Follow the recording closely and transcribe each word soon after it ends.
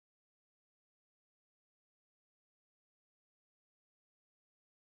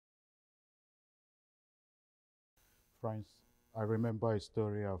Friends, I remember a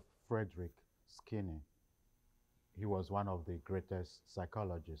story of Frederick Skinner. He was one of the greatest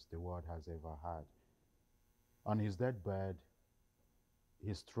psychologists the world has ever had. On his deathbed,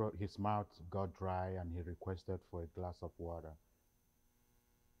 his mouth got dry and he requested for a glass of water.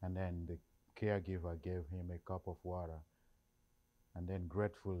 And then the caregiver gave him a cup of water. And then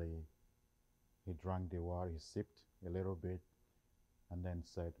gratefully, he drank the water, he sipped a little bit, and then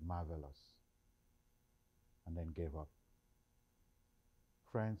said, "Marvelous," and then gave up.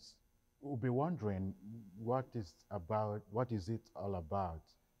 Friends, we'll be wondering what is it all about,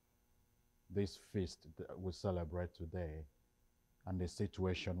 this feast that we celebrate today and the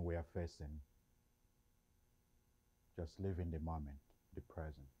situation we are facing. Just live in the moment, the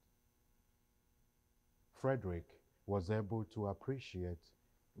present. Frederick was able to appreciate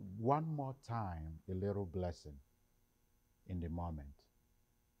one more time a little blessing in the moment.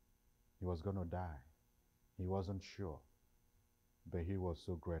 He was going to die. He wasn't sure, but he was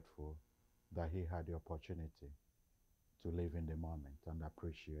so grateful that he had the opportunity to live in the moment and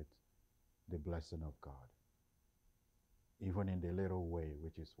appreciate the blessing of God, even in the little way,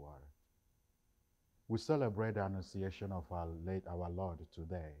 which is water. We celebrate the Annunciation of our Lord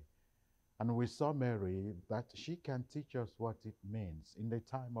today. And we saw Mary, that she can teach us what it means in the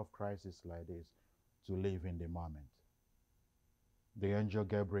time of crisis like this to live in the moment. The angel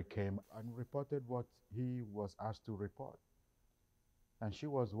Gabriel came and reported what he was asked to report. And she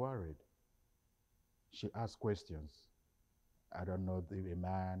was worried. She asked questions. I don't know the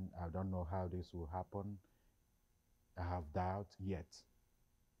man. I don't know how this will happen. I have doubt yet.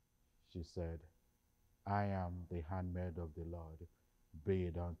 She said, "I am the handmaid of the Lord. Be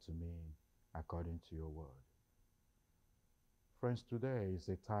it unto me according to your word." Friends, today is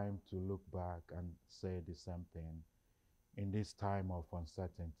a time to look back and say the same thing in this time of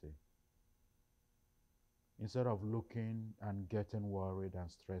uncertainty. Instead of looking and getting worried and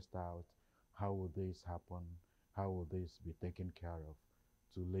stressed out, how will this happen? How will this be taken care of?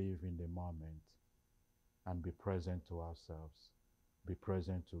 To live in the moment and be present to ourselves, be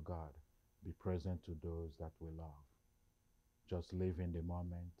present to God, be present to those that we love. Just live in the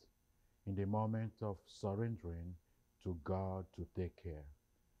moment of surrendering to God to take care,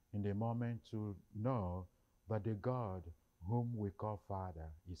 in the moment to know that the God whom we call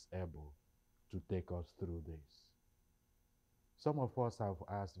Father is able to take us through this. Some of us have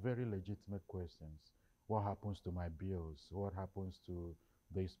asked very legitimate questions. What happens to my bills? What happens to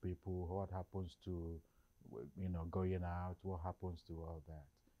these people? What happens to, going out? What happens to all that?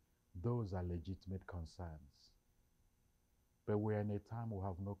 Those are legitimate concerns. But we're in a time we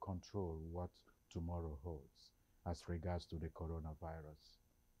have no control what tomorrow holds as regards to the coronavirus.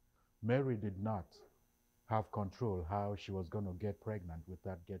 Mary did not have control how she was going to get pregnant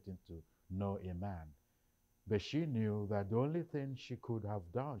without getting to know a man. But she knew that the only thing she could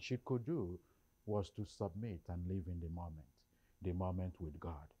do, was to submit and live in the moment with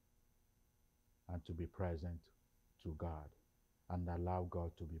God, and to be present to God, and allow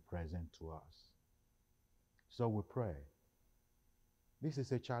God to be present to us. So we pray. This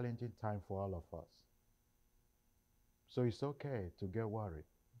is a challenging time for all of us. So it's okay to get worried,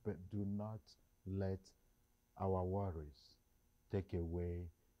 but do not let our worries take away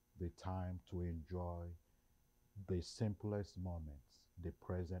the time to enjoy the simplest moments, the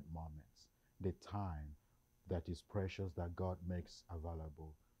present moments, the time that is precious that God makes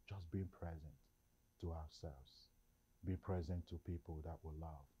available. Just being present to ourselves, be present to people that we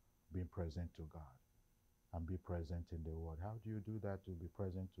love, being present to God, and be present in the world. How do you do that to be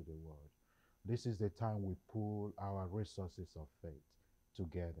present to the world? This is the time we pool our resources of faith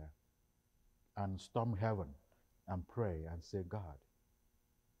together and storm heaven and pray and say, "God,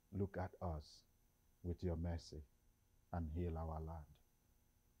 look at us with your mercy and heal our land."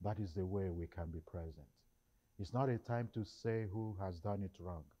 That is the way we can be present. It's not a time to say who has done it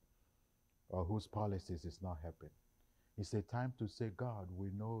wrong or whose policies is not helping. It's a time to say, "God, we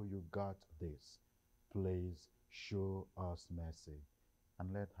know you got this. Please show us mercy,"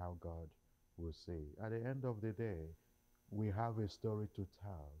 and let how God will see. At the end of the day, we have a story to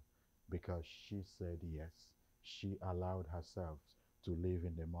tell because she said yes. She allowed herself to live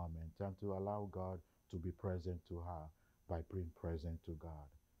in the moment and to allow God to be present to her by being present to God.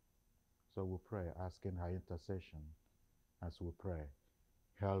 So we pray, asking her intercession as we pray.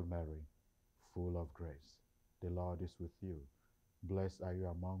 Hail Mary, full of grace, the Lord is with you. Blessed are you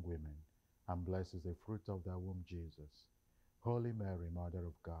among women, and blessed is the fruit of thy womb, Jesus. Holy Mary, Mother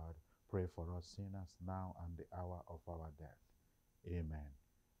of God, pray for us sinners now and the hour of our death. Amen.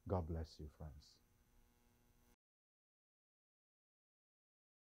 God bless you, friends.